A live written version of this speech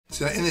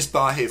So in this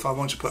bar here, if I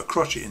want to put a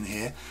crotchet in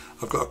here,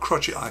 I've got a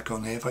crotchet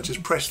icon here. If I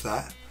just press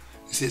that,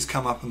 you see it's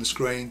come up on the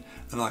screen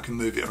and I can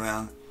move it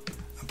around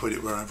and put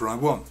it wherever I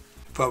want.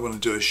 If I want to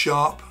do a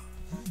sharp,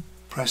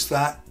 press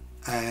that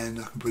and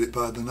I can put it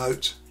by the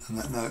note, and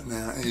that note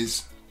now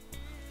is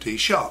D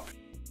sharp.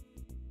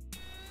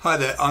 Hi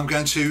there, I'm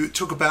going to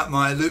talk about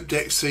my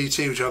Loupedeck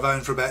CT, which I've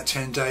owned for about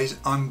 10 days.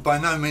 I'm by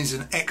no means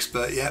an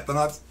expert yet, but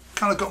I've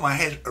kind of got my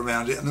head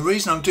around it, and the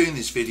reason I'm doing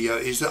this video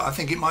is that I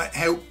think it might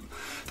help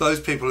those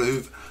people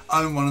who've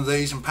owned one of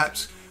these and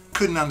perhaps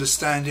couldn't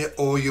understand it,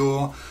 or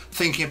you're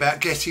thinking about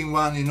getting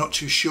one, you're not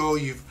too sure,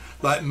 you've,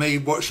 like me,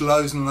 watched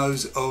loads and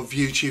loads of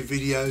YouTube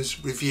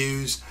videos,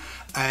 reviews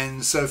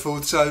and so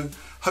forth. So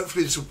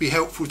hopefully this will be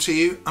helpful to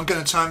you. I'm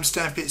going to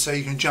timestamp it so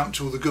you can jump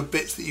to all the good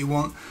bits that you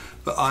want,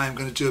 but I am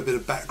going to do a bit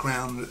of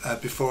background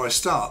before I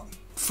start.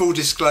 Full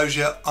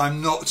disclosure,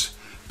 I'm not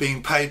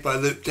being paid by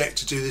Loupedeck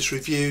to do this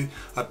review.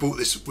 I bought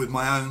this with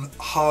my own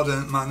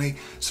hard-earned money,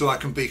 so I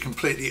can be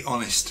completely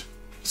honest.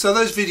 So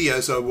those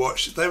videos I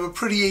watched, they were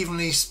pretty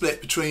evenly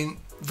split between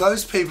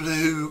those people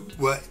who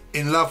were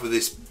in love with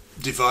this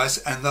device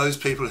and those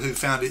people who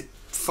found it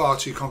far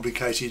too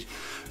complicated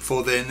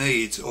for their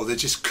needs, or they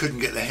just couldn't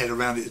get their head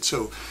around it at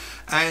all.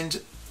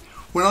 And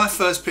when I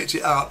first picked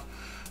it up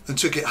and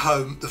took it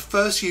home, the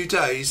first few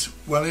days,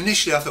 well,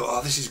 initially I thought,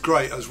 oh, this is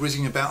great. I was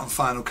whizzing about on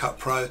Final Cut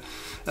Pro,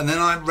 and then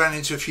I ran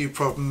into a few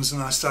problems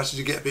and I started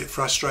to get a bit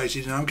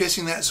frustrated, and I'm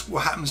guessing that's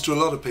what happens to a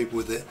lot of people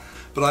with it.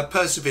 But I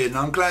persevered, and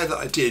I'm glad that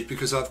I did,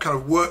 because I've kind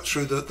of worked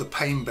through the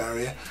pain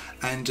barrier,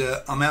 and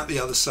I'm out the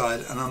other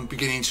side and I'm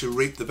beginning to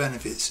reap the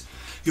benefits.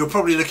 You're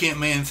probably looking at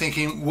me and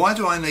thinking, why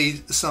do I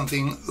need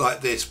something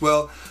like this?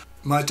 Well,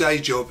 my day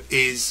job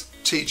is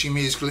teaching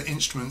musical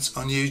instruments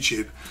on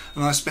YouTube,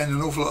 and I spend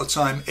an awful lot of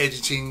time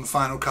editing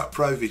Final Cut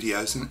Pro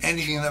videos, and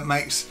anything that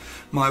makes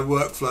my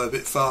workflow a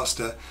bit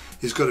faster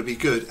has got to be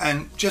good.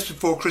 And just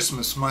before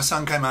Christmas, my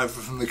son came over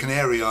from the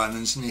Canary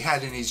Islands and he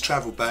had in his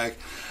travel bag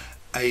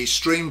a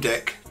Stream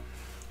Deck.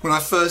 When I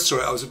first saw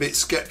it, I was a bit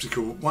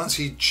skeptical. Once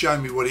he'd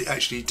shown me what it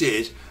actually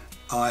did,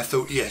 I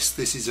thought, yes,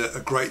 this is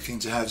a great thing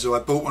to have. So I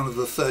bought one of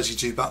the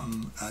 32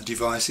 button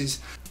devices.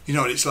 You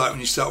know what it's like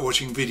when you start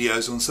watching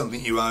videos on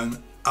something you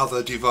own,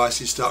 other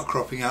devices start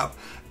cropping up,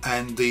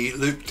 and the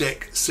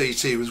Loupedeck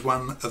CT was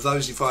one of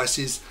those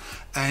devices,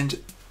 and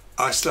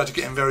I started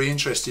getting very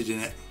interested in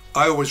it.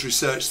 I always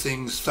research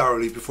things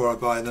thoroughly before I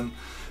buy them,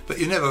 but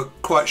you're never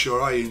quite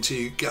sure, are you, until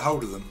you get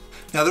hold of them.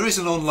 Now, there is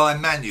an online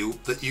manual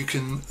that you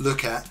can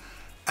look at,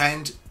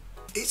 and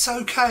it's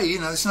okay, you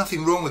know, there's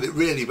nothing wrong with it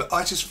really, but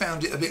I just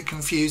found it a bit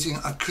confusing.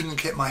 I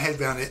couldn't get my head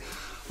around it.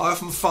 I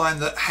often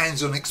find that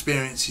hands-on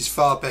experience is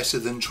far better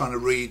than trying to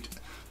read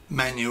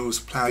manuals,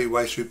 plough your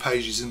way through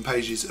pages and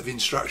pages of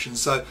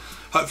instructions. So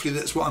hopefully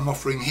that's what I'm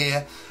offering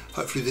here.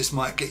 Hopefully this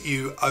might get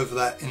you over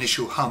that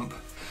initial hump.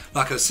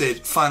 Like I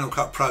said, Final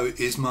Cut Pro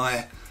is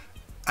my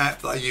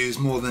app that I use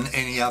more than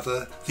any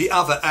other. The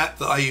other app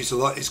that I use a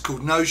lot is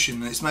called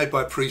Notion, and it's made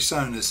by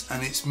PreSonus,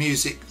 and it's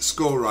music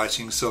score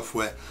writing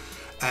software.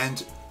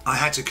 And I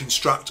had to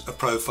construct a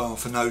profile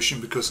for Notion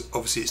because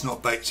obviously it's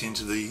not baked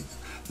into the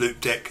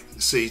Loupedeck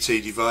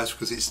CT device,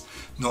 because it's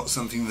not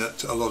something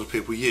that a lot of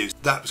people use.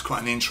 That was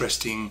quite an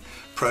interesting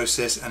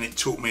process, and it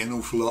taught me an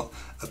awful lot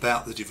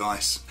about the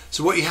device.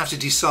 So what you have to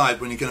decide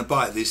when you're going to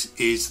buy this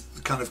is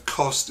the kind of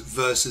cost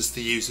versus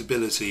the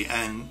usability,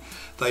 and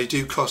they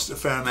do cost a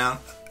fair amount.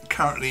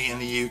 Currently in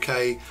the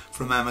UK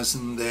from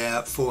Amazon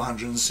they're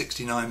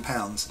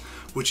 £469,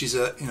 which is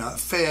a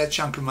fair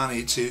chunk of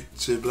money to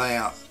lay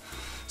out.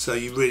 So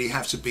you really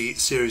have to be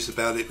serious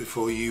about it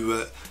before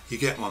you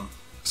get one.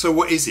 So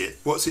what is it?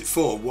 What's it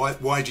for?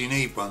 Why do you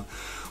need one?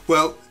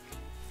 Well,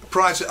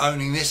 prior to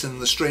owning this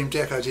and the Stream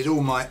Deck, I did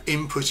all my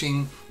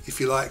inputting, if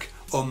you like,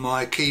 on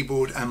my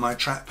keyboard and my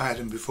trackpad,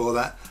 and before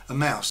that a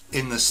mouse,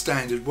 in the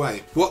standard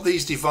way. What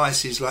these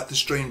devices like the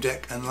Stream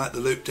Deck and like the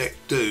Loupedeck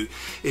do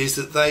is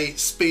that they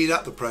speed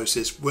up the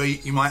process, where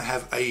you might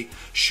have a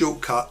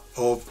shortcut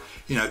of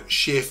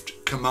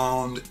Shift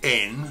Command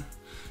N.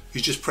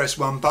 You just press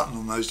one button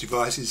on those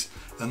devices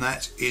and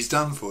that is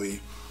done for you.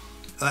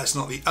 That's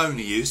not the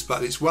only use,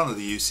 but it's one of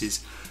the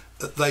uses.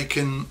 That they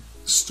can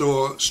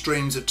store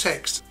streams of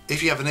text.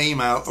 If you have an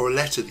email or a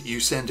letter that you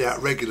send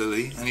out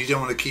regularly and you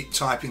don't want to keep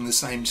typing the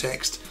same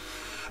text,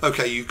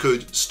 okay, you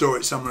could store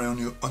it somewhere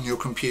on your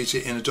computer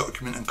in a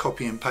document and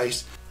copy and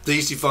paste.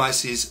 These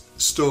devices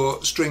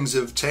store strings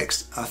of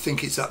text. I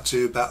think it's up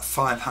to about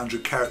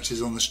 500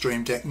 characters on the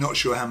Stream Deck. Not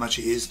sure how much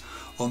it is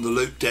on the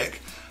Loupedeck,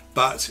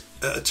 but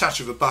at a touch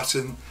of a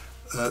button,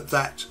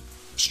 that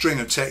string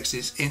of text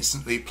is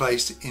instantly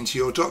placed into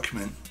your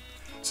document.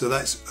 So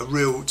that's a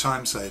real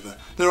time saver.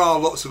 There are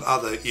lots of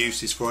other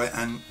uses for it,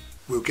 and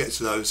we'll get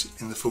to those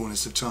in the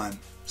fullness of time.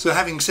 So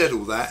having said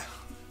all that,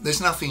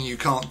 there's nothing you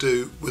can't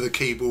do with a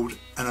keyboard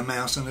and a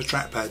mouse and a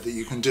trackpad that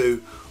you can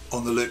do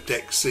on the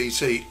Loupedeck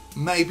CT,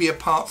 maybe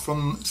apart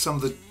from some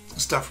of the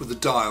stuff with the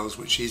dials,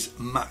 which is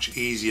much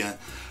easier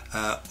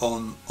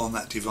on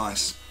that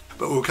device.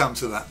 But we'll come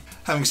to that.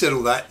 Having said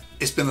all that,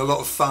 it's been a lot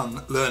of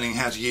fun learning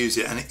how to use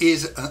it, and it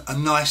is a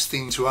nice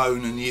thing to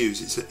own and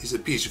use. It's a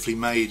beautifully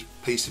made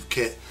piece of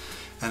kit,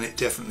 and it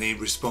definitely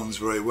responds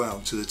very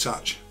well to the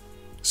touch.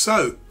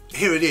 So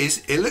here it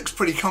is. It looks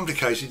pretty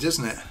complicated,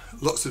 doesn't it?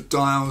 Lots of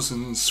dials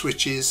and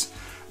switches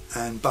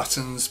and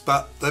buttons,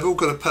 but they've all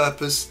got a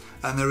purpose,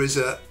 and there is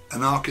an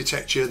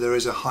architecture, there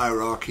is a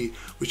hierarchy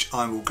which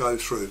I will go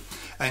through.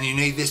 And you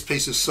need this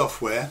piece of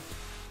software,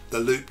 the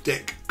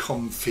Loupedeck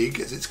config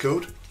as it's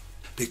called,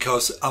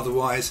 because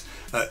otherwise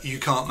you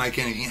can't make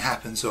anything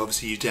happen. So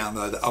obviously you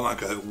download that. I won't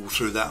go all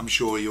through that. I'm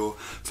sure you're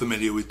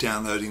familiar with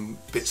downloading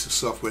bits of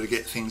software to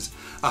get things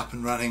up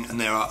and running, and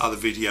there are other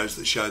videos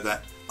that show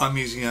that. I'm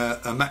using a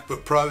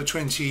MacBook Pro, a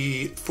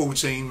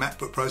 2014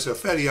 MacBook Pro, so a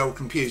fairly old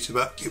computer,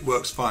 but it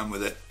works fine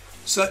with it.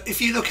 So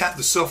if you look at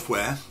the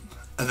software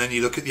and then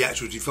you look at the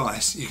actual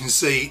device, you can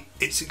see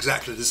it's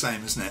exactly the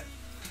same, isn't it?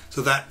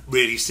 So that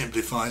really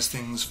simplifies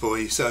things for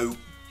you. So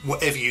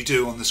whatever you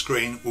do on the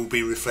screen will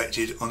be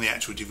reflected on the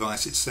actual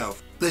device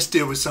itself. Let's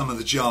deal with some of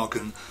the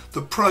jargon.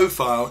 The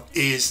profile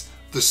is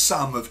the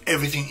sum of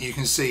everything you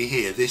can see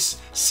here. This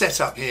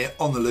setup here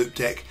on the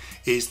Loupedeck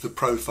is the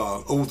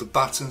profile. All the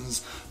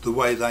buttons, the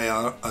way they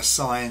are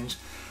assigned,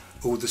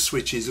 all the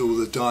switches, all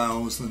the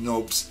dials, the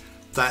knobs,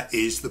 that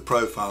is the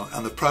profile.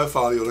 And the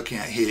profile you're looking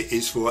at here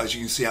is for, as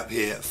you can see up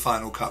here,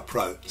 Final Cut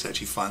Pro. It's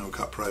actually Final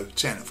Cut Pro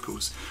 10, of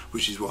course,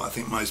 which is what I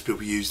think most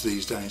people use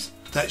these days.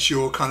 That's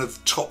your kind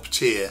of top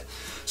tier.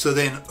 So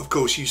then, of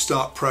course, you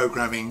start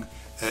programming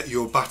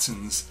your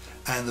buttons,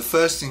 and the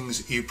first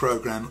things you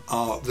program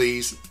are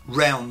these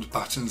round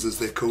buttons, as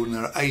they're called, and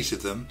there are 8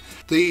 of them.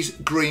 These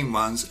green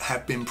ones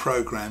have been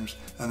programmed,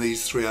 and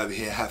these 3 over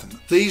here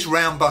haven't. These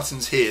round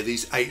buttons here,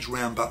 these 8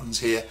 round buttons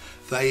here,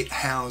 they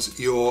house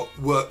your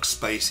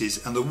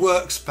workspaces, and the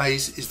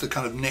workspace is the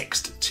kind of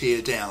next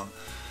tier down.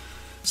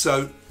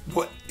 So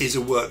what is a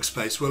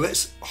workspace? Well,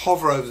 let's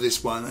hover over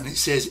this one, and it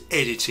says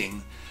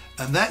editing,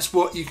 and that's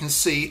what you can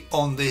see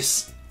on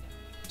this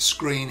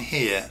screen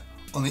here.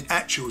 On the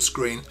actual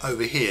screen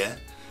over here,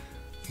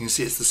 you can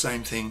see it's the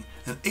same thing,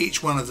 and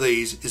each one of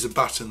these is a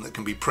button that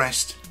can be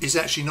pressed. It's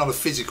actually not a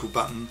physical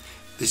button.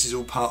 This is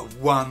all part of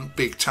one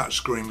big touch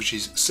screen which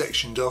is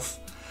sectioned off,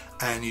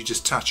 and you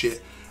just touch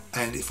it.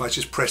 And if I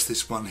just press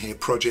this one here,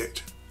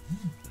 project,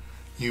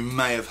 you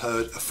may have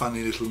heard a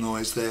funny little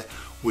noise there,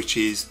 which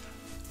is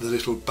the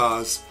little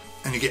buzz,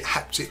 and you get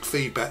haptic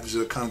feedback. There's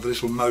a kind of a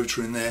little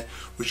motor in there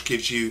which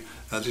gives you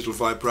a little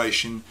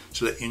vibration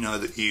to let you know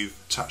that you've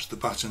touched the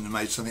button and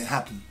made something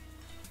happen.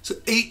 So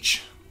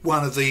each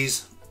one of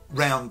these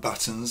round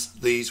buttons,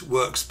 these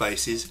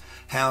workspaces,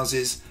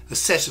 houses a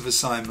set of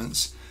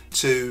assignments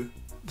to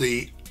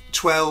the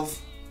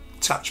 12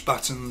 touch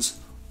buttons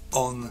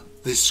on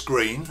this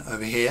screen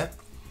over here,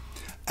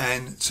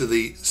 and to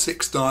the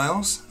 6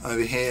 dials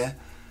over here,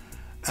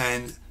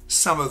 and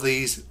some of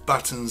these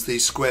buttons,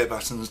 these square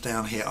buttons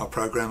down here, are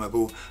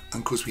programmable. And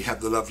of course we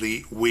have the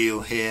lovely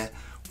wheel here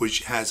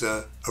which has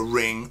a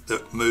ring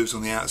that moves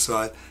on the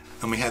outside,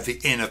 and we have the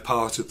inner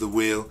part of the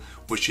wheel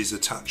which is a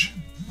touch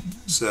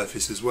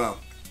surface as well.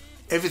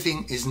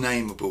 Everything is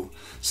nameable.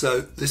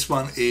 So this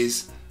one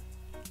is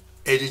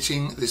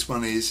editing, this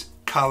one is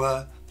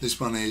colour,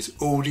 this one is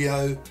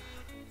audio,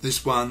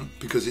 this one,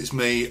 because it's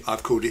me,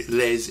 I've called it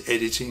Les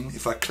Editing.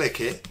 If I click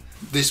it,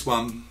 this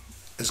one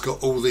has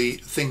got all the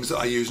things that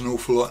I use an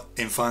awful lot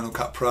in Final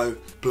Cut Pro: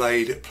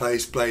 blade,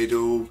 place, blade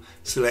all,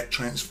 select,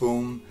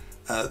 transform.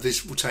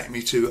 This will take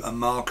me to a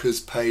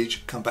markers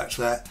page, come back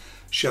to that,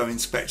 show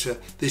inspector.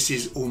 This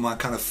is all my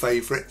kind of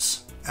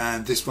favourites,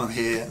 and this one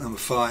here, number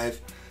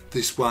 5,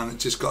 this one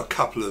just got a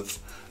couple of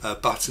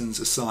buttons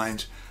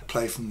assigned,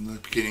 play from the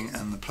beginning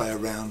and the play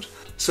around.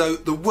 So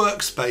the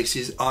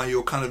workspaces are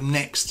your kind of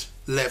next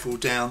level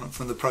down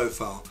from the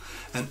profile,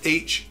 and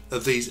each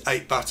of these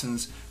 8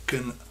 buttons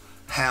can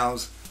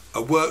house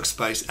a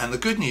workspace. And the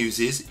good news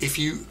is, if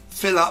you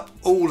fill up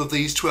all of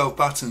these 12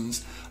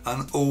 buttons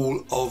and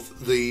all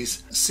of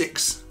these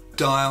 6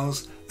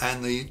 dials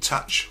and the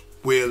touch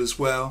wheel as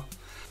well,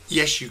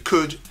 yes, you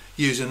could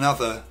use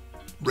another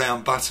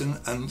round button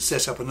and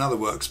set up another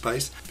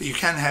workspace, but you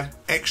can have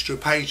extra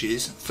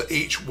pages for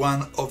each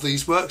one of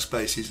these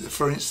workspaces.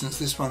 For instance,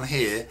 this one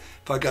here,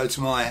 if I go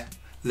to my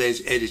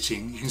Les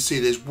Editing, you can see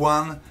there's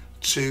 1,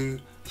 2,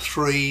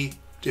 3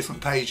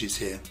 different pages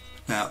here.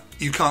 Now,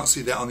 you can't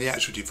see that on the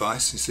actual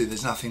device. You see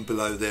there's nothing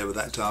below there with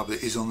that dial, but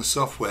it is on the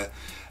software.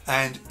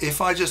 And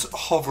if I just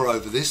hover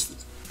over this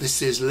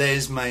says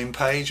Les main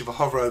page. If I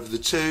hover over the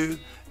 2,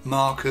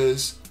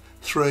 markers,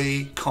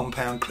 3,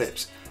 compound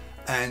clips.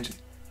 And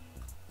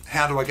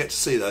how do I get to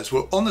see those?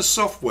 Well, on the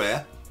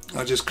software,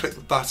 I just click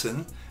the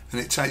button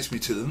and it takes me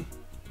to them.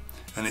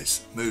 And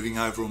it's moving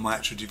over on my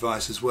actual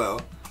device as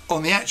well.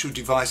 On the actual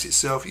device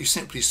itself, you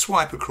simply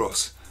swipe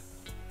across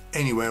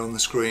anywhere on the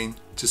screen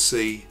to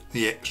see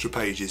the extra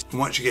pages, and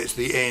once you get to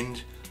the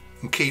end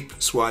and keep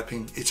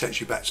swiping, it takes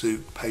you back to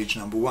page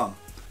number 1.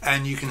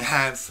 And you can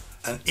have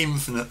an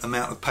infinite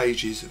amount of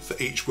pages for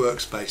each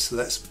workspace, so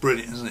that's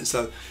brilliant, isn't it?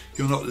 So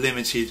you're not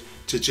limited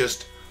to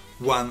just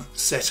one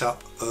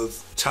setup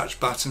of touch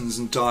buttons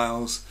and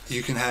dials.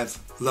 You can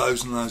have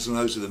loads and loads and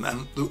loads of them,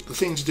 and the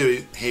thing to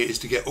do here is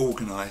to get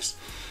organised.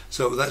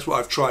 So that's what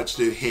I've tried to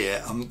do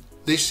here.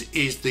 This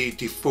is the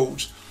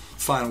default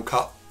Final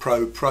Cut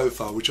Pro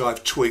profile, which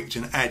I've tweaked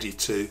and added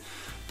to,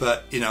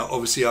 but you know,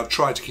 obviously I've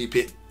tried to keep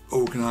it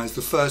organised.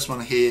 The first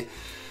one here,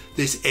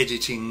 this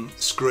editing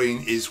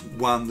screen, is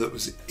one that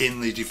was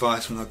in the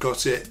device when I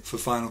got it for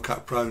Final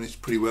Cut Pro, and it's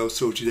pretty well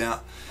sorted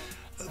out.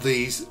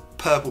 These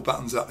purple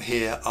buttons up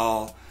here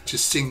are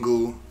just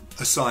single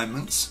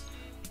assignments,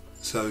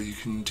 so you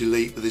can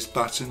delete with this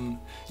button,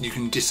 you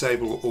can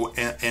disable or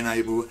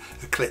enable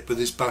a clip with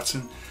this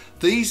button.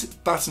 These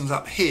buttons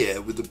up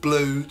here with the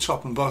blue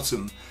top and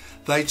bottom,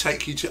 they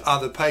take you to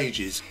other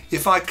pages.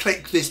 If I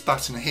click this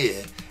button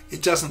here,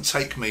 it doesn't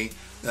take me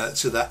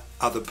to that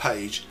other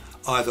page,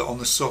 either on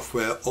the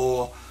software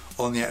or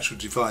on the actual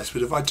device.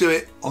 But if I do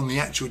it on the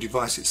actual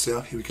device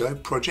itself, here we go,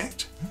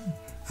 project,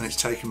 and it's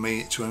taken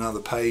me to another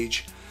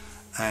page.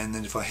 And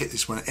then if I hit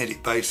this one,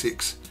 edit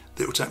basics,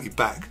 that will take me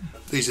back.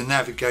 These are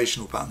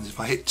navigational buttons. If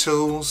I hit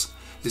tools,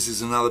 this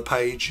is another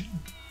page,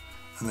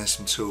 and there's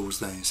some tools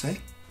there, you see.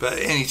 But at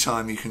any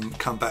time you can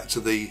come back to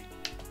the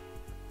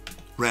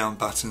round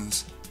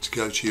buttons to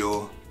go to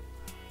your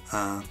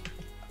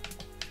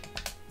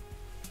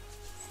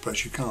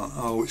but you can't.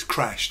 Oh, it's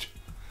crashed.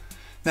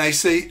 Now you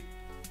see,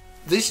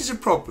 this is a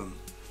problem.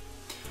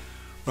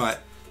 Right,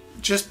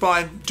 just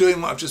by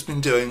doing what I've just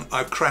been doing,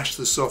 I've crashed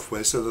the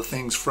software, so the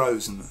thing's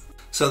frozen.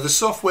 So the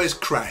software's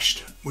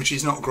crashed, which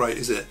is not great,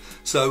 is it?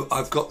 So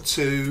I've got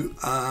to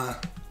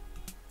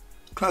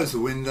close the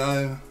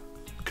window.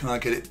 Can I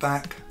get it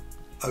back?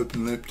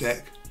 Open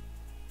Loupedeck.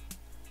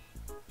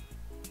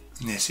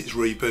 Yes, it's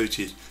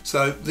rebooted.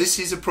 So this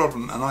is a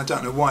problem, and I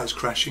don't know why it's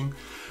crashing.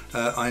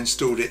 I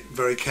installed it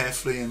very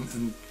carefully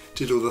and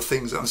did all the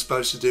things that I'm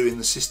supposed to do in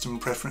the system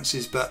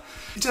preferences, but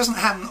it doesn't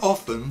happen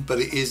often, but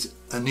it is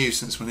a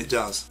nuisance when it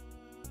does.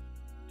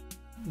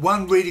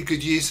 One really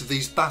good use of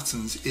these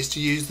buttons is to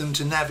use them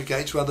to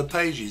navigate to other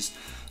pages.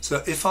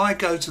 So if I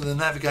go to the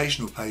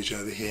navigational page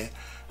over here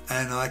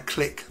and I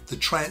click the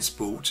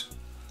transport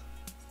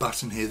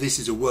button here, this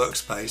is a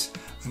workspace,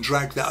 and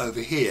drag that over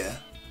here.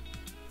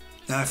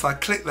 Now if I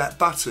click that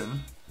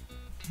button,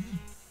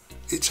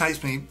 it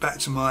takes me back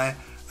to my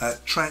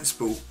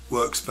transport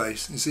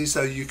workspace. You see,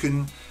 so you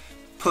can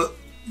put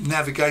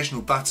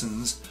navigational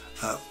buttons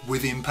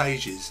within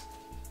pages.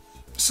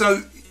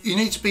 So you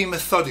need to be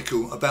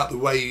methodical about the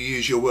way you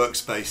use your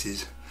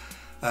workspaces,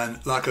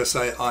 and like I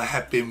say, I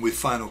have been with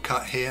Final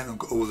Cut here, and I've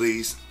got all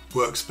these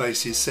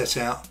workspaces set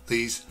out,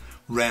 these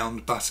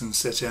round buttons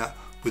set out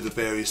with the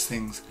various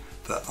things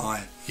that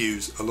I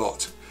use a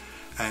lot.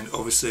 And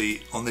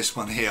obviously on this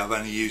one here I've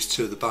only used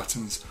 2 of the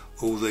buttons.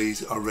 All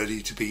these are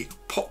ready to be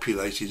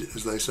populated,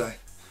 as they say.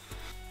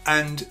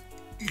 And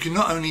you can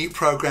not only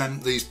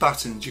program these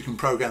buttons, you can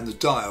program the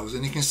dials,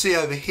 and you can see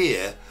over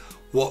here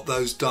what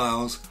those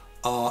dials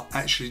are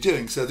actually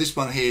doing. So this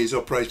one here is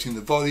operating the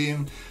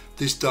volume,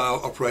 this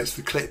dial operates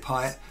the clip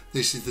height,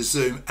 this is the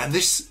zoom, and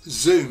this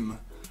zoom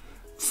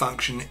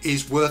function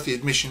is worth the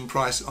admission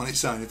price on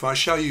its own. If I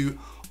show you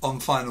on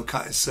Final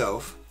Cut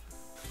itself,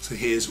 so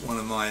here's one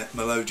of my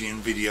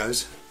Melodian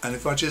videos, and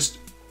if I just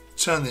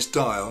turn this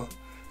dial,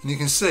 and you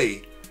can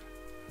see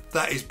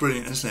that is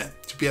brilliant, isn't it?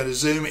 To be able to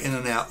zoom in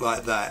and out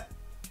like that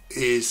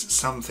is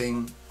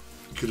something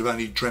you could have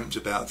only dreamt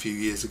about a few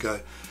years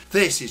ago.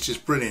 This is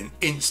just brilliant,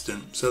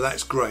 instant, so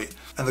that's great.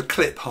 And the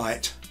clip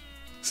height,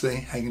 see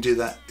how you can do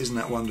that? Isn't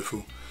that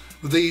wonderful?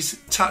 With these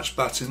touch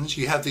buttons,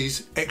 you have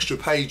these extra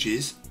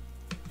pages,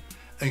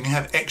 and you can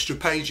have extra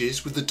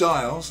pages with the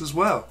dials as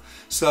well.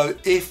 So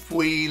if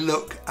we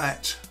look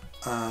at,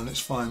 let's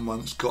find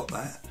one that's got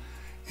that.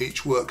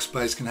 Each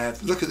workspace can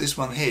have, look at this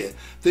one here.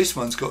 This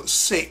one's got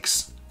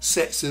 6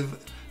 sets of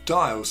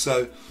dials.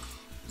 So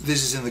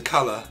this is in the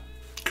colour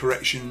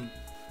correction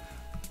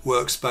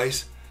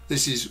workspace.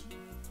 This is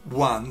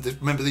 1.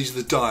 Remember, these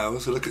are the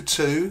dials. So look at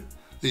 2.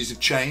 These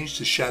have changed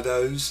to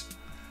shadows.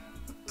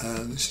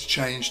 This has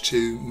changed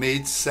to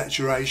mid,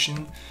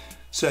 saturation.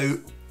 So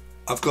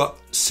I've got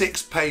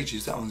 6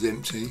 pages. That one's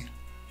empty.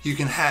 You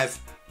can have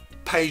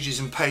pages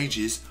and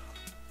pages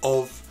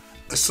of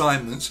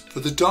assignments for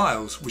the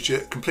dials, which are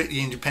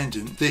completely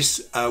independent.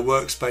 This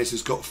workspace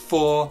has got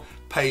 4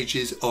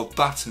 pages of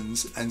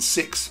buttons and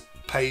 6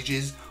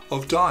 pages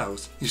of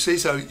dials. You see,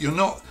 so you're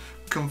not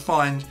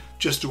confined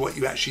just to what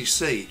you actually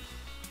see.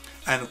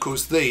 And of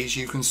course these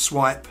you can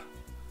swipe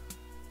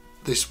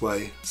this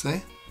way, see?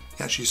 You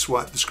actually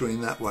swipe the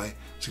screen that way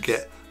to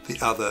get the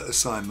other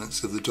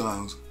assignments of the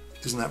dials.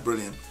 Isn't that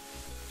brilliant?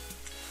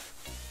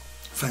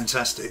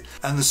 Fantastic.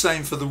 And the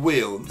same for the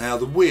wheel. Now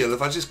the wheel,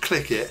 if I just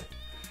click it,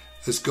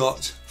 has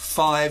got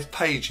 5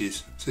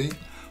 pages. See?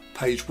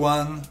 Page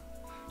 1,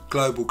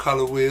 global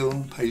colour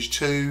wheel, page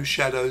 2,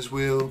 shadows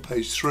wheel,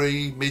 page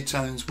 3,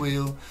 midtones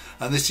wheel,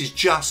 and this is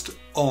just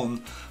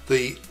on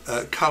the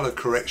colour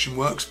correction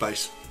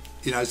workspace.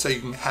 You know, so you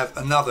can have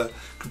another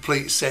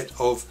complete set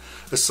of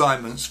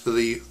assignments for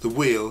the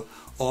wheel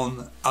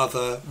on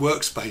other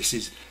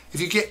workspaces. If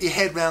you get your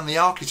head around the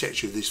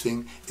architecture of this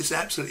thing, it's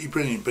absolutely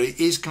brilliant, but it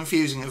is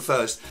confusing at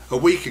first. A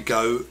week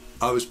ago,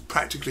 I was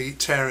practically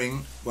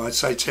tearing, well, I'd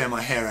say tear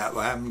my hair out,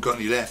 but I haven't got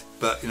any left,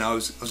 but you know, I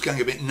was going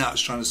a bit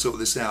nuts trying to sort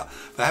this out.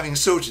 But having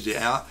sorted it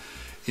out,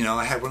 you know,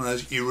 I had one of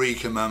those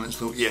eureka moments,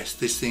 thought, yes,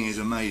 this thing is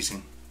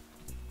amazing.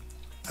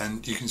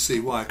 And you can see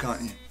why,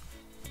 can't you?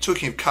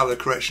 Talking of colour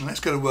correction, let's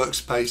go to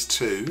Workspace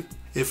 2.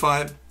 If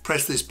I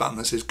press this button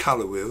that says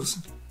Colour Wheels,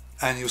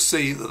 and you'll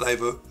see that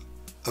they've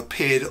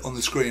appeared on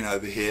the screen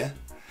over here.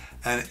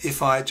 And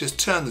if I just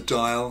turn the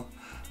dial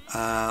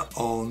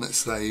on, let's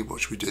say,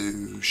 what should we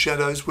do?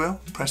 Shadows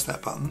wheel, press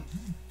that button.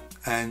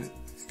 And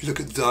if you look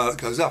at the dial, it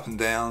goes up and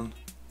down.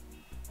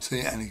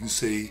 See, and you can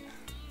see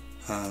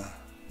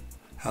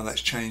how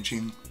that's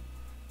changing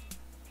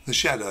the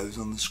shadows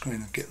on the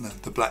screen. I'm getting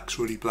the black's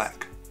really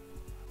black.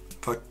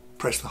 If I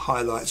press the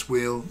highlights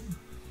wheel,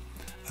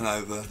 and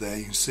over there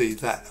you can see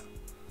that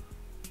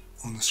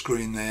on the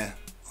screen there,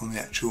 on the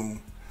actual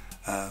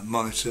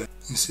monitor,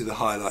 you can see the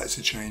highlights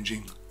are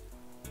changing.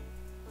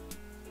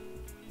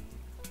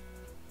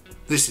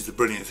 This is the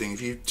brilliant thing.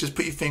 If you just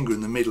put your finger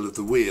in the middle of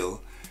the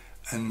wheel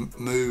and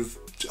move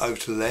over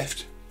to the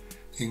left,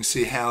 you can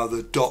see how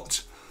the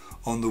dot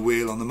on the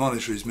wheel on the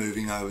monitor is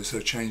moving over, so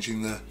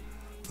changing the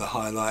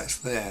highlights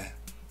there.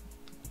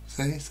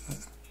 See?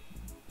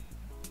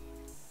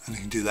 And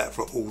you can do that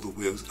for all the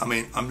wheels. I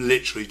mean, I'm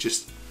literally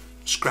just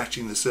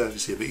scratching the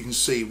surface here, but you can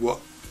see what,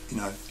 you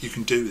know, you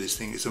can do with this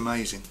thing. It's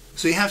amazing.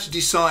 So you have to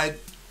decide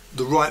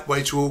the right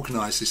way to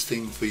organise this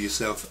thing for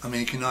yourself. I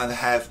mean, you can either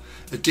have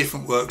a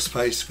different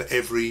workspace for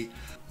every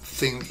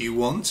thing that you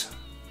want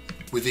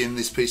within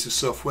this piece of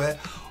software,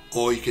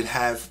 or you could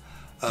have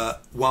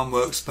one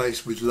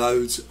workspace with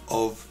loads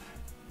of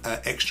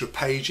extra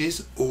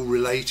pages, all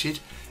related.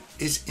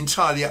 It's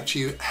entirely up to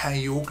you how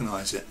you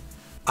organise it.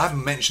 I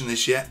haven't mentioned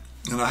this yet,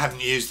 and I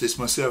haven't used this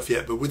myself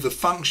yet, but with the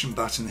function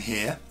button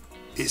here,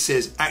 it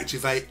says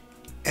activate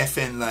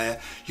FN layer.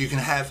 You can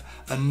have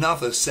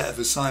another set of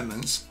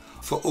assignments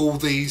for all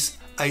these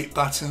 8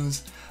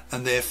 buttons,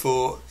 and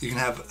therefore you can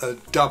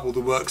have double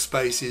the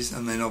workspaces,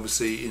 and then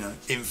obviously, you know,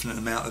 infinite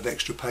amount of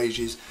extra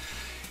pages.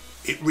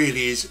 It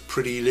really is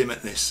pretty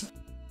limitless.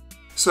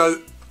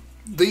 So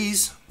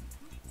these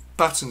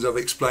buttons I've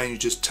explained, you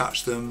just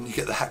touch them, you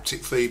get the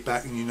haptic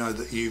feedback, and you know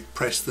that you've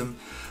pressed them.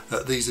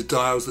 These are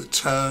dials that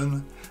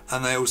turn,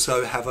 and they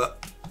also have a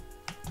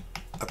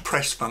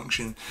press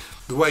function.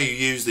 The way you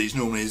use these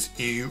normally is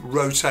you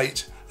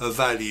rotate a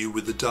value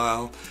with the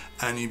dial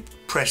and you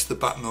press the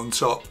button on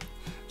top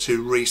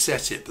to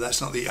reset it, but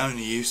that's not the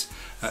only use.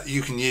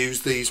 You can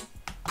use these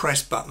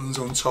press buttons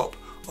on top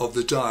of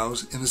the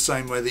dials in the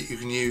same way that you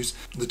can use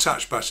the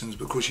touch buttons,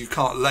 because you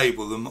can't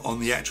label them on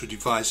the actual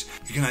device.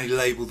 You can only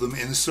label them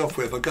in the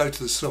software. If I go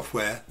to the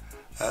software,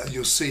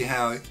 you'll see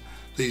how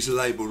these are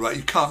labelled, right?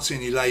 You can't see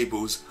any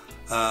labels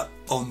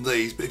on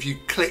these, but if you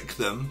click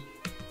them,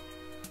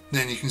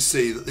 then you can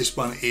see that this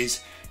one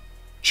is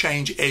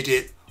change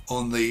edit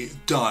on the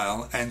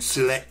dial and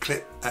select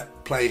clip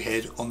at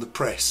playhead on the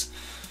press.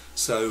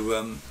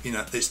 So you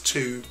know, there's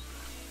 2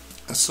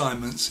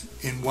 assignments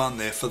in one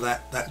there for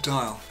that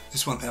dial.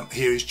 This one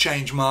here is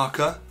change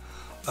marker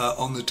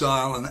on the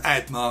dial and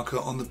add marker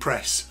on the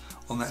press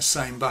on that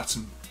same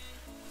button.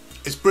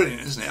 It's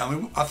brilliant, isn't it? I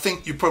mean, I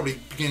think you're probably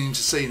beginning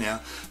to see now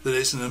that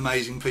it's an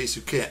amazing piece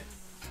of kit.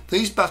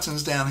 These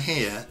buttons down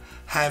here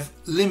have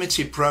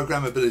limited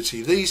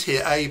programmability. These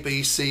here, A,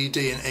 B, C,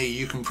 D and E,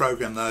 you can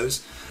program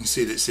those. You can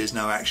see that it says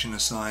no action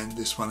assigned.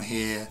 This one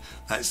here,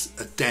 that's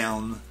a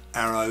down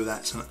arrow,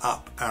 that's an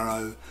up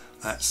arrow,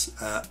 that's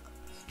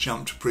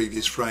jump to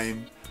previous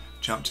frame,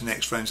 jump to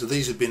next frame. So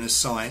these have been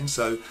assigned,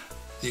 so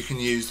you can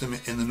use them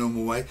in the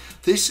normal way.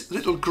 This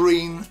little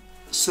green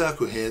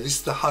circle here, this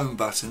is the home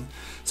button.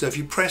 So if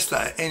you press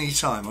that at any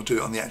time, I'll do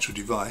it on the actual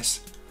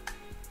device,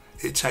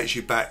 it takes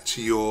you back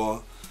to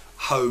your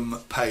home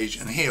page,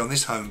 and here on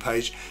this home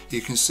page you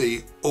can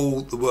see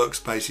all the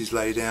workspaces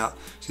laid out.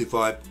 So if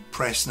I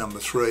press number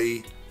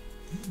 3,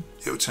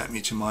 it will take me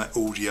to my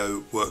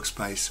audio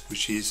workspace,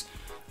 which is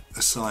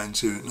assigned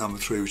to number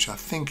 3, which I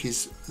think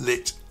is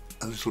lit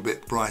a little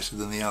bit brighter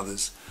than the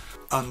others.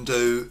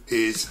 Undo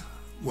is,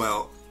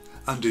 well,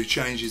 undo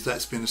changes,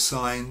 that's been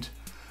assigned,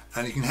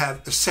 and you can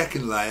have a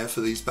second layer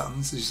for these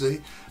buttons, you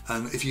see,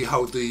 and if you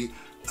hold the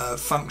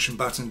function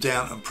button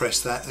down and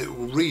press that, it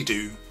will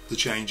redo the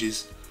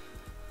changes.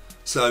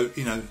 So,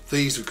 you know,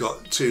 these have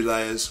got 2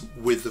 layers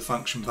with the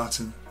function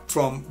button.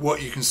 From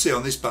what you can see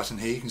on this button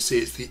here, you can see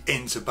it's the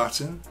enter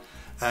button,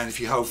 and if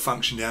you hold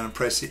function down and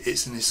press it,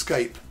 it's an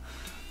escape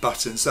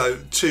button. So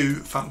 2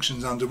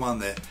 functions under one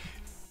there.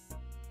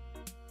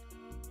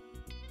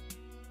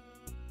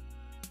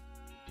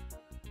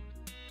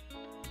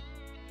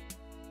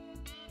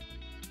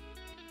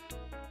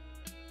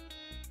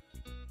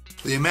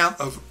 The amount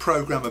of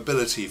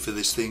programmability for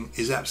this thing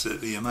is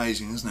absolutely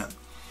amazing, isn't it?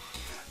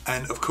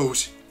 And of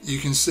course, you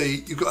can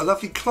see you've got a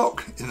lovely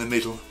clock in the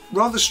middle.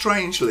 Rather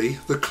strangely,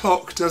 the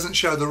clock doesn't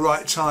show the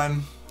right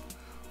time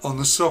on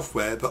the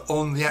software, but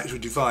on the actual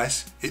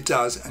device it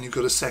does, and you've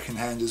got a second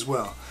hand as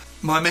well.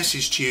 My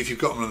message to you, if you've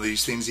got one of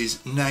these things,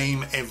 is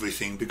name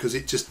everything, because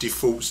it just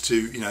defaults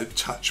to, you know,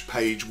 touch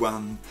page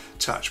 1,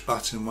 touch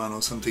button 1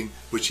 or something,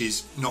 which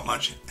is not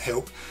much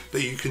help.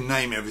 But you can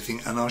name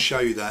everything, and I'll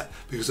show you that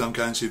because I'm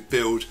going to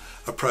build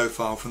a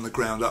profile from the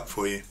ground up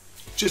for you.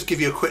 Just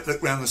give you a quick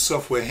look around the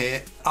software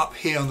here. Up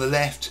here on the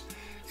left,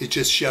 it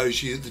just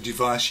shows you the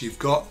device you've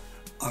got.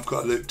 I've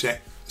got a Loupedeck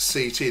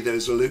CT.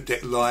 There's a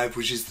Loupedeck Live,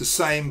 which is the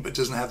same but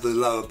doesn't have the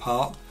lower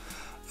part.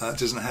 It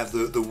doesn't have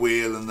the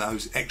wheel and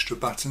those extra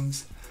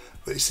buttons,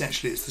 but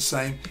essentially it's the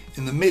same.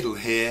 In the middle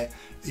here,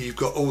 you've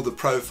got all the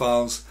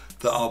profiles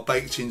that are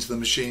baked into the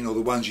machine, or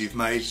the ones you've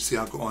made. You see,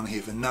 I've got one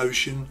here for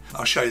Notion.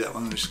 I'll show you that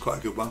one, which is quite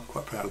a good one.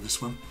 Quite proud of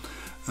this one.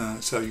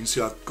 So you can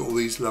see I've got all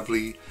these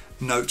lovely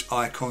note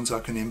icons. I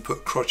can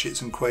input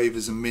crotchets and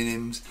quavers and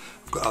minims.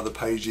 I've got other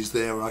pages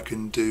there where I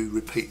can do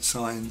repeat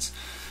signs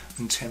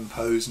and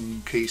tempos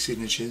and key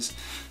signatures.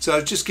 So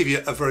I'll just give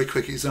you a very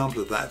quick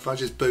example of that. If I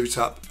just boot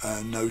up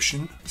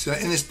Notion, so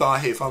in this bar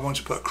here, if I want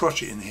to put a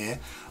crotchet in here,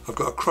 I've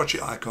got a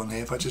crotchet icon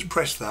here. If I just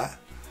press that,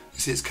 you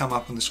see it's come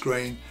up on the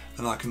screen,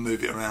 and I can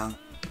move it around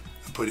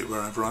and put it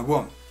wherever I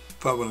want.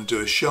 If I want to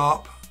do a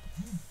sharp,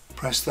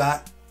 press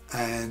that,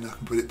 and I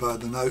can put it by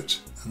the note,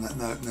 and that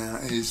note now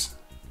is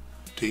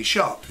D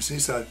sharp. You see,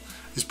 so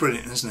it's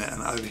brilliant, isn't it?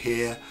 And over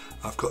here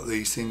I've got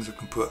these things. I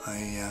can put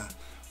a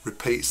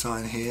repeat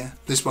sign here.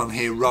 This one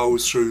here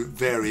rolls through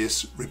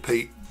various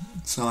repeat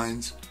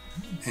signs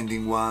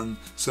ending 1,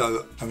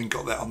 so having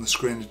got that on the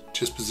screen,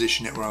 just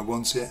position it where I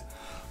want it,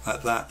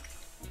 like that,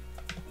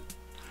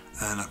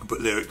 and I can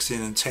put lyrics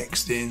in and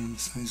text in.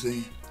 So you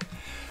see,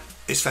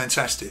 it's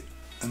fantastic.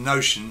 And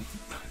Notion,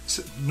 it's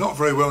a not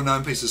very well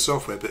known piece of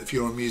software, but if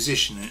you're a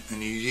musician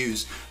and you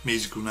use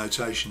musical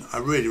notation, I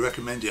really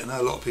recommend it. I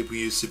know a lot of people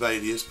use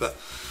Sibelius, but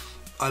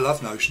I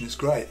love Notion, it's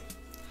great.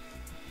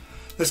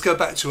 Let's go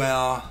back to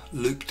our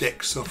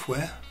Loupedeck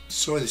software.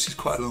 Sorry, this is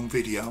quite a long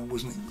video. I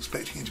wasn't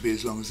expecting it to be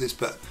as long as this,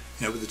 but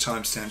you know, with the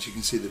timestamps you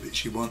can see the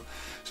bits you want.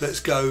 So let's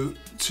go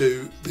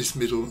to this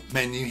middle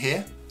menu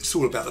here. It's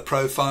all about the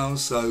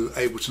profiles. So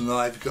Ableton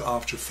Live, you've got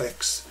After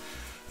Effects,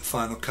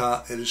 Final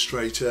Cut,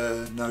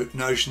 Illustrator,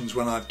 Notion's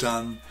one I've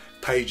done,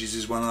 Pages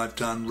is one I've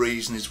done,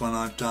 Reason is one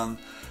I've done,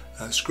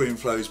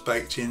 ScreenFlow is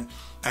baked in,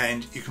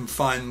 and you can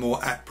find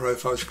more app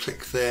profiles.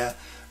 Click there,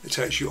 it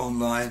takes you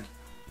online,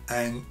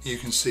 and you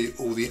can see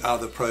all the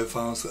other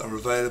profiles that are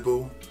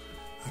available.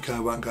 Okay, I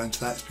won't go into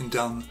that, it's been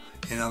done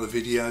in other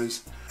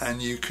videos.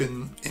 And you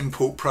can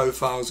import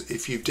profiles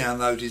if you've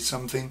downloaded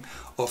something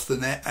off the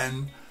net.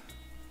 And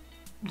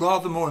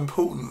rather more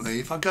importantly,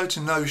 if I go to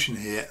Notion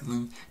here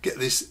and get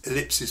this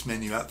ellipsis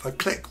menu up, if I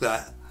click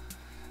that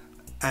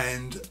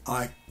and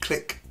I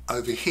click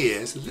over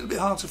here, it's a little bit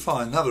hard to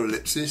find, another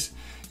ellipsis,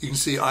 you can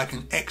see I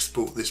can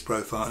export this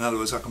profile. In other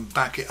words, I can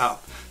back it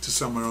up to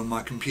somewhere on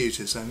my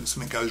computer. So if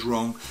something goes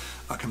wrong,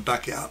 I can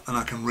back it up and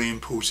I can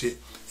re-import it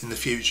in the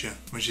future,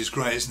 which is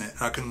great, isn't it?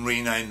 I can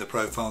rename the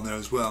profile there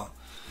as well.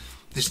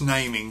 This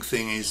naming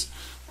thing is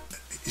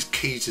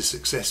key to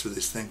success with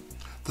this thing.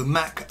 The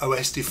Mac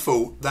OS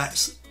default,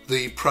 that's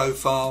the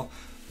profile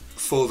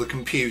for the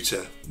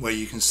computer, where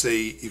you can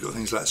see you've got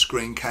things like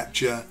screen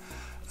capture,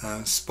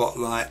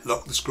 spotlight,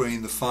 lock the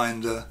screen, the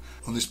finder.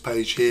 On this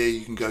page here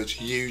you can go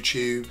to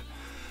YouTube,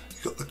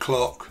 you've got the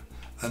clock,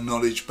 a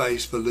knowledge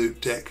base for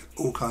Loupedeck,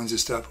 all kinds of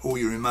stuff, all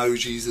your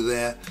emojis are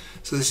there.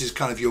 So this is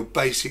kind of your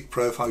basic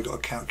profile. You've got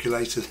a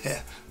calculator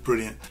there,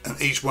 brilliant.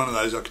 And each one of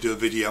those I could do a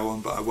video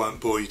on, but I won't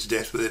bore you to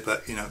death with it,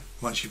 but you know,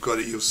 once you've got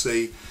it you'll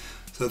see.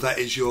 So that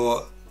is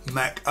your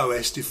Mac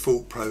OS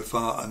default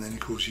profile, and then of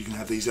course you can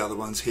have these other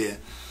ones here.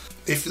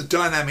 If the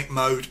dynamic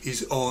mode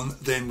is on,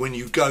 then when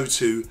you go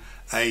to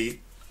a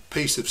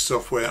piece of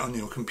software on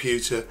your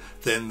computer,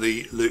 then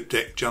the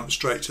Loupedeck jumps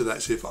straight to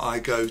that. So if I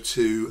go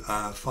to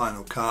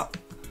Final Cut,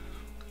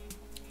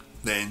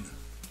 then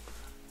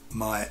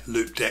my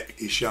Loupedeck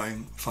is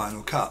showing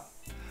Final Cut.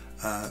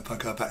 If I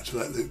go back to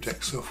that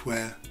Loupedeck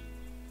software,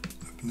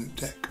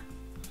 Loupedeck,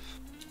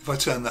 if I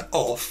turn that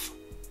off,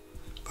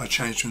 if I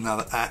change to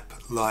another app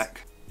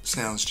like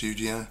Sound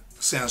Studio,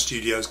 Sound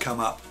Studio's come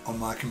up on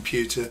my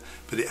computer,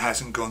 but it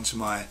hasn't gone to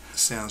my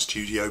Sound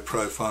Studio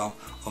profile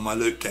on my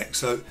Loupedeck.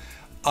 So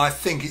I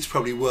think it's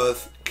probably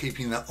worth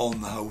keeping that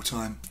on the whole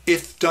time.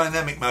 If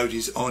dynamic mode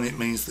is on, it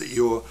means that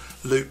your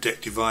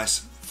Loupedeck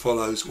device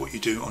follows what you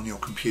do on your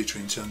computer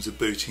in terms of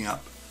booting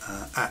up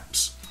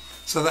apps.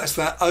 So that's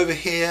that. Over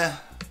here,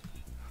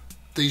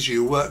 these are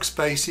your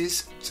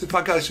workspaces. So if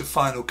I go to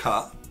Final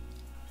Cut,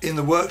 in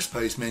the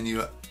Workspace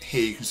menu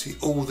here you can see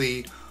all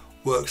the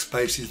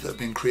workspaces that have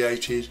been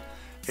created: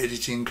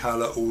 editing,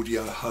 colour,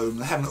 audio, home.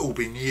 They haven't all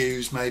been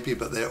used maybe,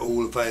 but they're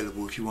all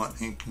available if you want.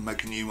 You can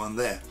make a new one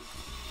there.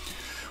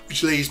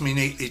 Which leads me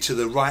neatly to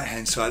the right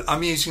hand side.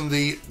 I'm using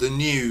the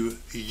new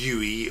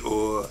UI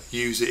or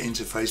user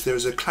interface. There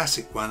is a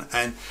classic one,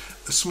 and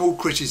a small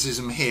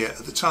criticism here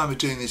at the time of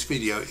doing this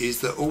video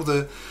is that all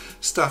the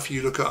stuff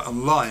you look at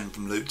online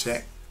from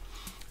Loupedeck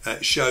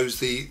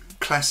shows the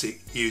classic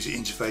user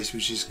interface,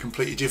 which is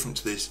completely different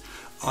to this.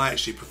 I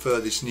actually prefer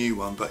this new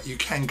one, but you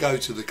can go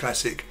to the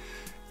classic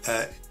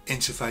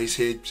interface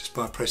here just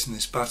by pressing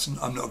this button.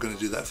 I'm not going to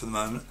do that for the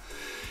moment.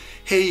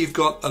 Here you've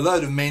got a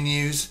load of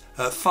menus.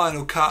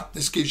 Final Cut,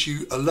 this gives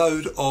you a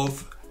load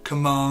of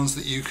commands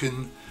that you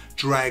can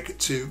drag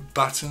to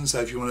buttons.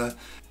 So if you want to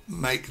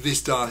make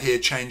this dial here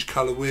change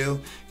colour wheel,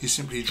 you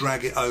simply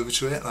drag it over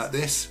to it like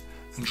this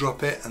and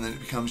drop it, and then it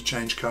becomes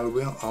change colour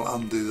wheel. I'll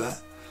undo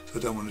that, so I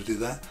don't want to do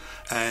that.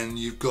 And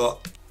you've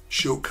got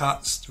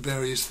shortcuts to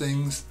various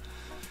things.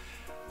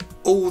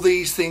 All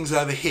these things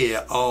over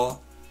here are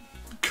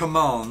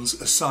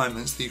commands,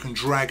 assignments that you can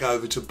drag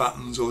over to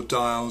buttons or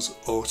dials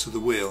or to the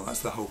wheel. That's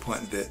the whole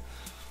point of it.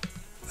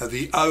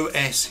 The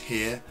OS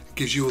here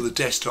gives you all the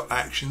desktop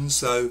actions,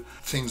 so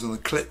things on the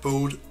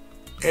clipboard.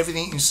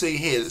 Everything you can see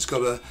here that's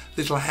got a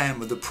little hand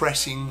with a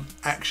pressing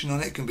action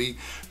on it can be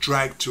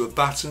dragged to a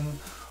button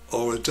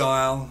or a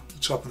dial, the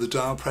top of the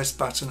dial, press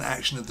button,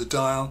 action of the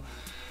dial.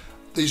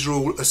 These are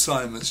all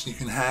assignments you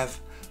can have.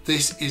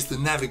 This is the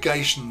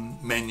navigation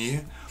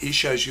menu. It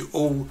shows you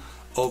all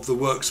of the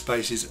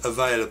workspaces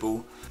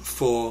available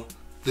for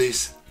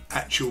this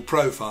actual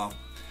profile,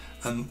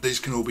 and these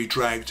can all be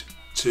dragged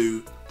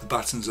to the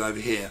buttons over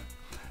here.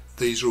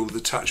 These are all the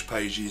touch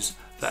pages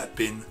that have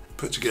been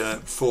put together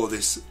for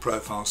this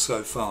profile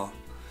so far.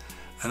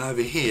 And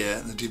over here,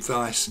 the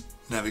device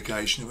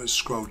navigation, if I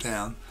scroll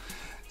down,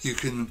 you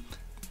can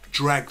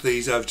drag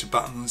these over to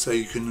buttons, so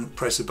you can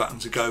press a button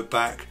to go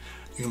back,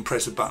 you can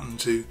press a button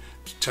to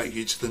take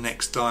you to the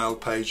next dial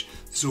page.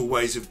 There's all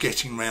ways of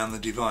getting around the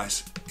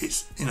device.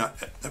 It's, you know,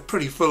 a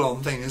pretty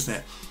full-on thing, isn't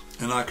it?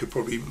 And I could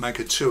probably make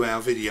a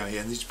 2-hour video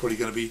here, and this is probably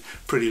going to be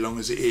pretty long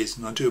as it is,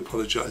 and I do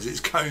apologise, it's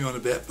going on a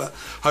bit, but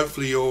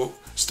hopefully you're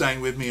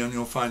staying with me and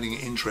you're finding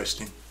it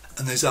interesting.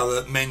 And there's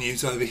other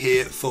menus over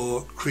here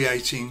for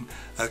creating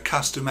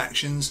custom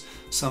actions.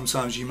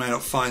 Sometimes you may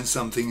not find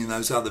something in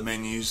those other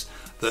menus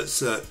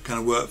that's going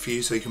to work for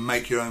you, so you can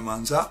make your own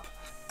ones up.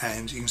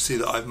 And you can see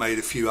that I've made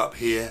a few up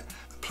here,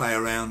 play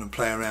around and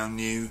play around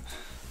new.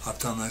 I've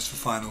done those for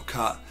Final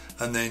Cut.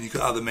 And then you've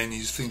got other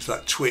menus, things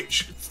like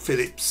Twitch,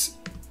 Philips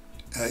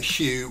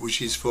Hue,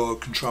 which is for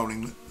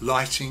controlling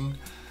lighting,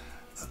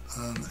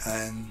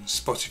 and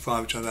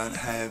Spotify, which I don't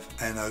have,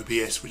 and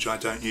OBS, which I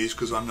don't use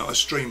because I'm not a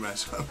streamer,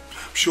 so I'm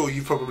sure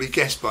you probably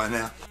guessed by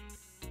now.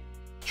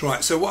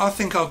 Right, so what I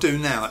think I'll do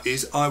now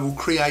is I will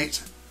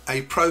create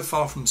a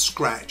profile from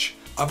scratch.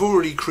 I've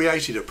already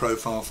created a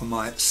profile for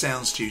my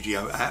Sound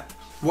Studio app.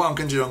 What I'm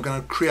going to do, I'm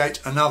going to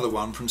create another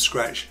one from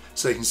scratch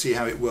so you can see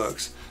how it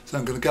works. So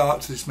I'm going to go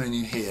up to this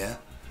menu here,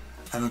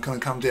 and I'm going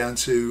to come down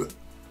to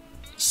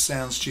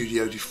Sound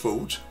Studio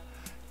Default,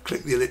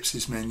 click the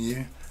ellipsis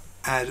menu,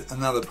 add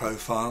another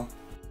profile,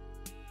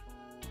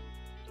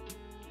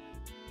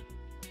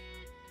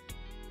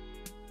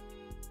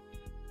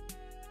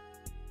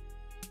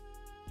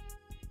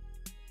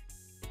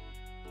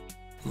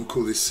 we'll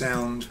call this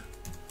Sound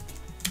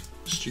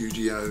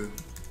Studio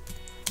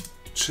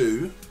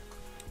 2,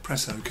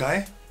 press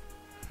OK.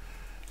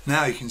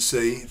 Now you can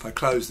see, if I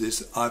close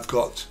this, I've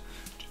got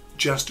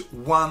just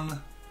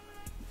one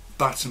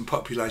button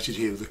populated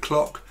here with a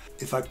clock.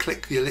 If I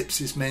click the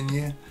ellipsis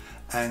menu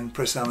and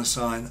press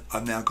unassign,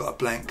 I've now got a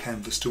blank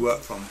canvas to work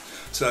from.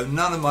 So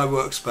none of my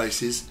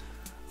workspaces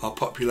are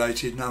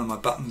populated, none of my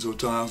buttons or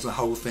dials, the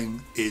whole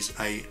thing is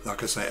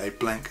like I say, a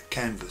blank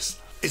canvas.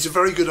 It's a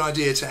very good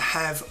idea to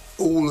have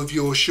all of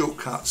your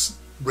shortcuts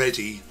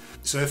ready.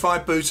 So if I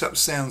boot up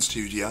Sound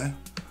Studio,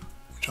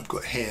 which I've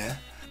got here,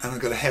 and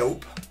I've got a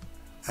help,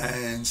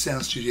 and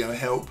Sound Studio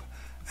help,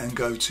 and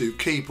go to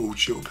keyboard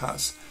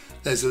shortcuts,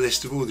 there's a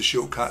list of all the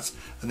shortcuts,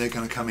 and they're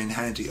going to come in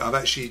handy. I've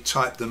actually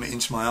typed them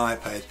into my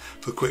iPad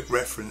for quick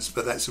reference,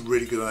 but that's a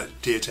really good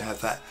idea to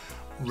have that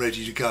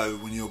ready to go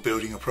when you're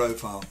building a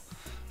profile.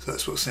 So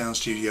that's what Sound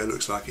Studio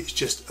looks like. It's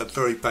just a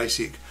very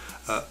basic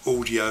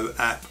audio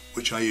app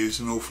which I use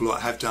an awful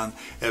lot, have done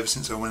ever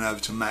since I went over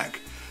to Mac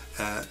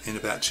in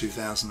about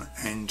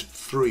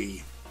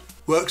 2003.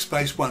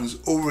 Workspace 1 has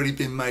already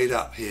been made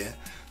up here.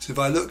 So if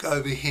I look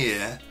over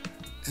here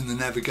in the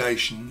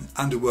navigation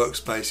under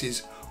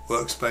Workspaces,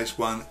 Workspace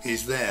 1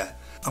 is there.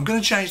 I'm going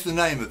to change the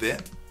name of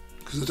it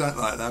because I don't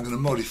like that. I'm going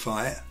to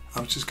modify it.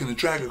 I'm just going to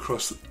drag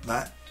across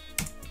that,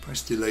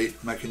 press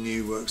delete, make a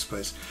new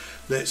workspace.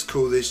 Let's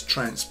call this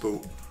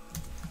Transport.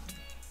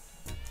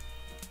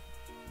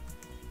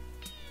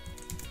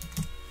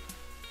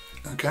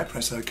 Okay,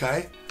 press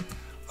OK.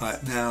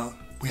 Right, now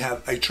we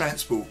have a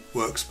Transport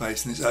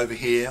workspace, and it's over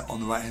here on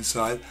the right hand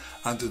side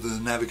under the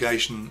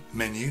navigation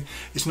menu.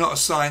 It's not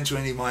assigned to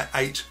any of my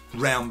 8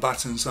 round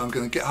buttons, so I'm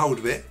going to get hold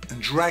of it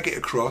and drag it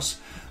across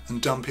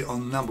and dump it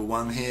on number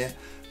 1 here.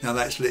 Now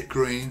that's lit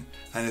green,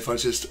 and if I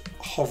just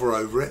hover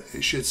over it,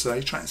 it should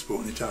say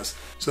Transport, and it does.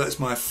 So that's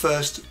my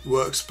first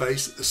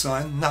workspace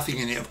assigned. Nothing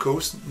in it, of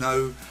course,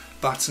 no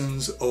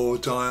buttons or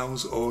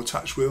dials or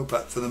touch wheel,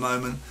 but for the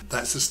moment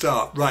that's the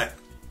start. Right,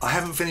 I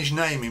haven't finished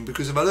naming,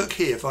 because if I look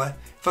here, if I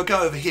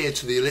go over here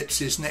to the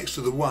ellipsis next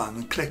to the 1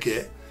 and click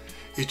it,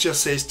 it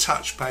just says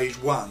touch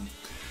page 1.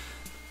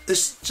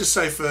 Let's just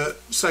say, for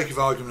sake of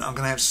argument, I'm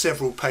going to have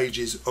several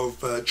pages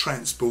of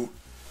transport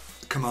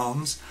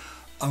commands.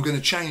 I'm going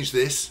to change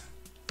this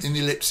in the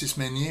ellipsis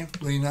menu,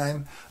 rename,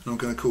 and I'm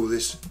going to call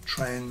this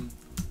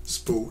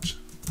Transport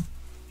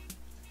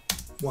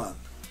 1.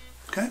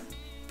 Okay,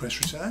 press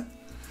return.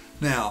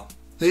 Now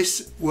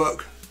this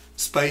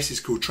workspace is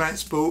called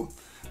Transport,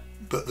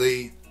 but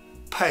the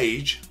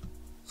page,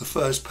 the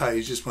first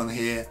page, this one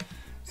here,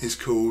 is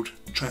called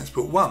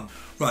Transport 1.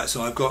 Right,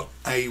 so I've got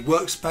a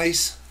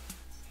workspace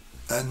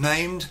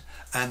named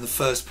and the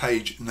first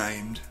page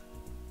named.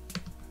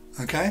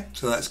 Okay,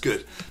 so that's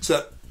good.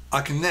 So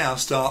I can now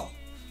start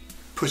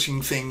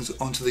putting things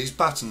onto these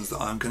buttons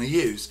that I'm going to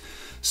use.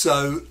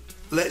 So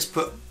let's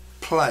put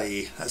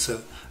play. That's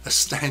a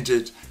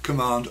standard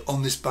command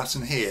on this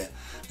button here.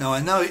 Now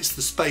I know it's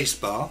the space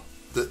bar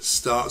that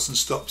starts and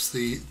stops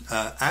the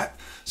app.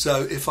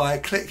 So if I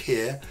click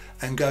here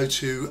and go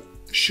to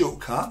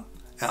shortcut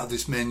out of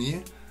this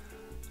menu,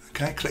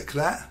 okay, click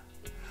that,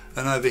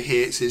 and over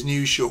here it says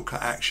new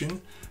shortcut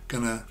action.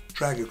 Gonna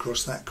drag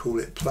across that, call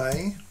it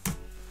play.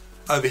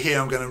 Over here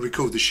I'm going to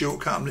record the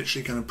shortcut. I'm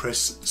literally going to press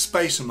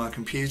space on my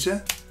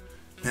computer.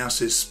 Now it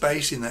says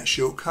space in that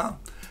shortcut,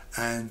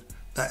 and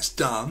that's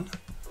done.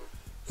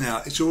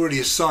 Now it's already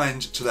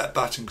assigned to that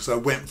button because I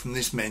went from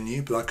this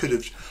menu, but I could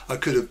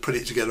have put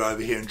it together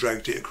over here and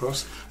dragged it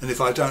across. And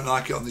if I don't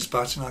like it on this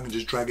button, I can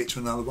just drag it to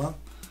another one.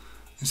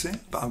 You see?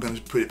 But I'm going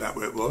to put it back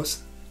where it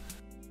was.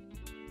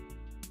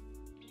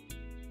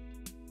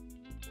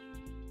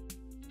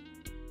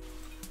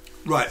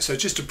 Right, so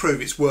just to prove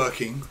it's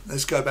working,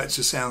 let's go back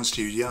to Sound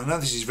Studio. I know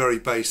this is very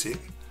basic,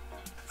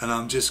 and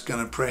I'm just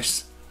going to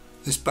press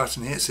this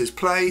button here. It says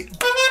play, and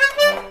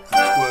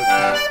it's working,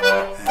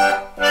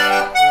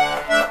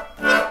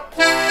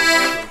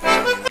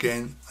 and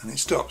again, and it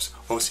stops.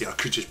 Obviously I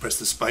could just press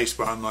the space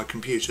bar on my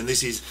computer, and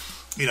this is,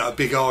 you know, a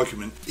big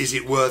argument. Is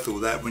it worth all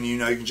that when you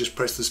know you can just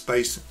press the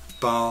space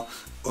bar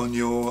on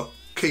your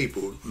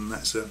keyboard? And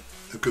that's a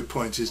good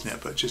point, isn't it?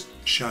 But just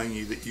showing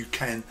you that you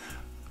can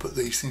put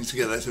these things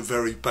together. It's a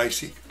very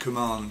basic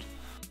command.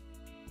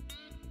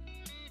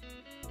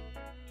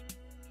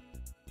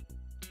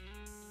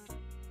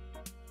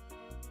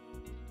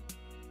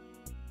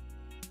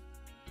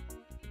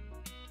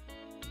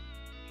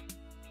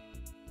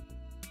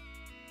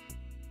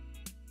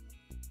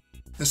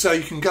 And so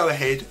you can go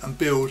ahead and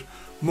build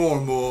more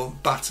and more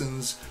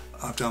buttons.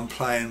 I've done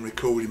play and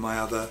record in my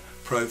other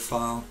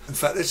profile. In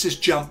fact, let's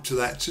just jump to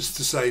that just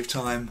to save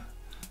time.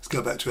 Let's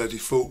go back to our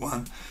default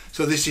one.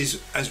 So this is,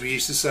 as we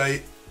used to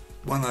say,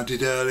 one I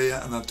did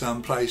earlier, and I've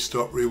done play,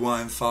 stop,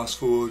 rewind, fast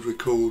forward,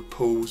 record,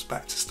 pause,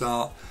 back to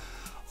start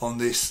on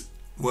this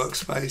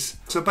workspace.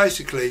 So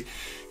basically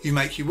you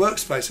make your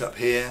workspace up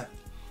here,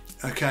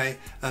 okay,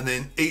 and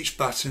then each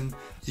button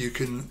you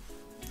can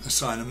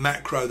assign a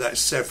macro.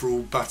 That's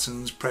several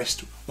buttons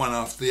pressed one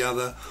after the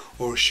other,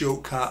 or a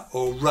shortcut,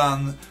 or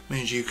run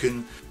means you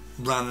can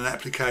run an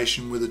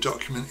application with a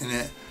document in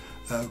it,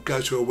 go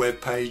to a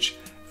web page.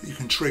 You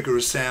can trigger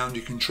a sound,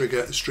 you can trigger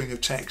a string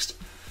of text,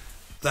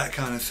 that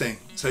kind of thing.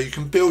 So you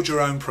can build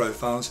your own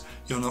profiles.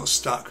 You're not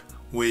stuck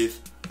with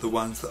the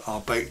ones that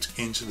are baked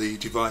into the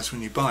device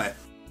when you buy it.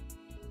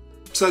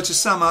 So to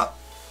sum up,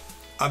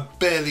 I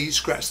barely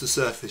scratched the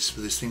surface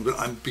for this thing, but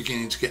I'm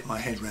beginning to get my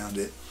head around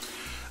it.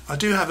 I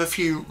do have a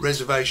few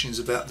reservations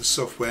about the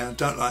software. I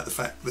don't like the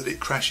fact that it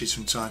crashes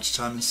from time to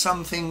time, and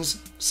some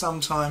things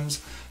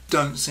sometimes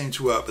don't seem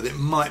to work, but it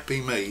might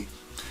be me.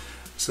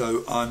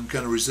 So I'm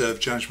going to reserve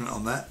judgment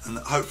on that, and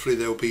hopefully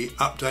there will be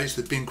updates.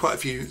 There have been quite a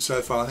few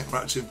so far. I think we're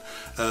up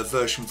to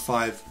version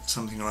 5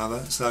 something or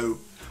other. So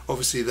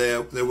obviously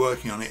they're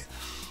working on it.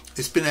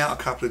 It's been out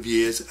a couple of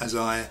years as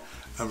I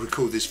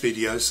record this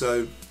video,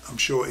 so I'm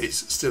sure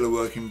it's still a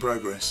work in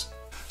progress.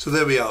 So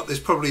there we are. There's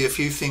probably a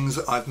few things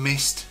that I've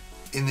missed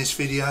in this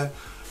video.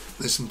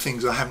 There's some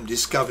things I haven't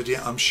discovered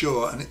yet, I'm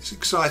sure, and it's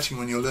exciting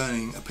when you're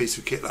learning a piece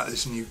of kit like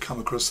this and you come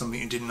across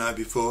something you didn't know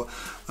before.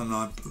 And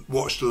I've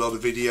watched a lot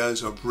of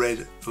videos, I've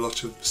read a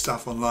lot of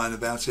stuff online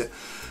about it,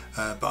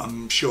 but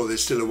I'm sure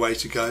there's still a way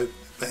to go.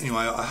 But anyway,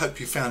 I hope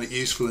you found it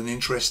useful and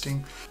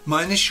interesting.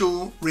 My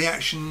initial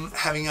reaction,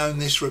 having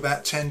owned this for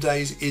about 10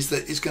 days, is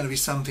that it's going to be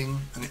something,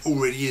 and it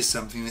already is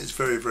something, that's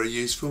very, very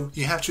useful.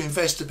 You have to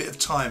invest a bit of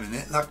time in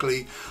it.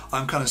 Luckily,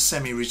 I'm kind of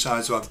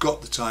semi-retired, so I've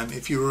got the time.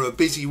 If you were a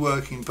busy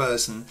working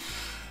person,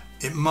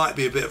 it might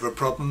be a bit of a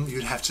problem.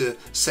 You'd have to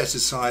set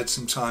aside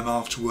some time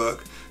after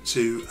work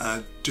to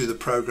do the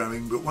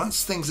programming. But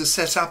once things are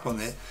set up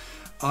on it,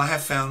 I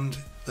have found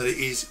that it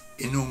is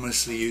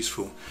enormously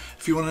useful.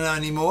 If you want to know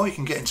any more, you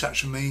can get in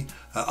touch with me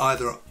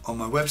either on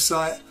my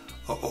website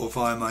or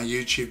via my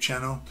YouTube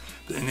channel.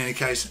 But in any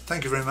case,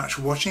 thank you very much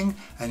for watching,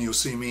 and you'll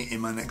see me in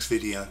my next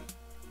video.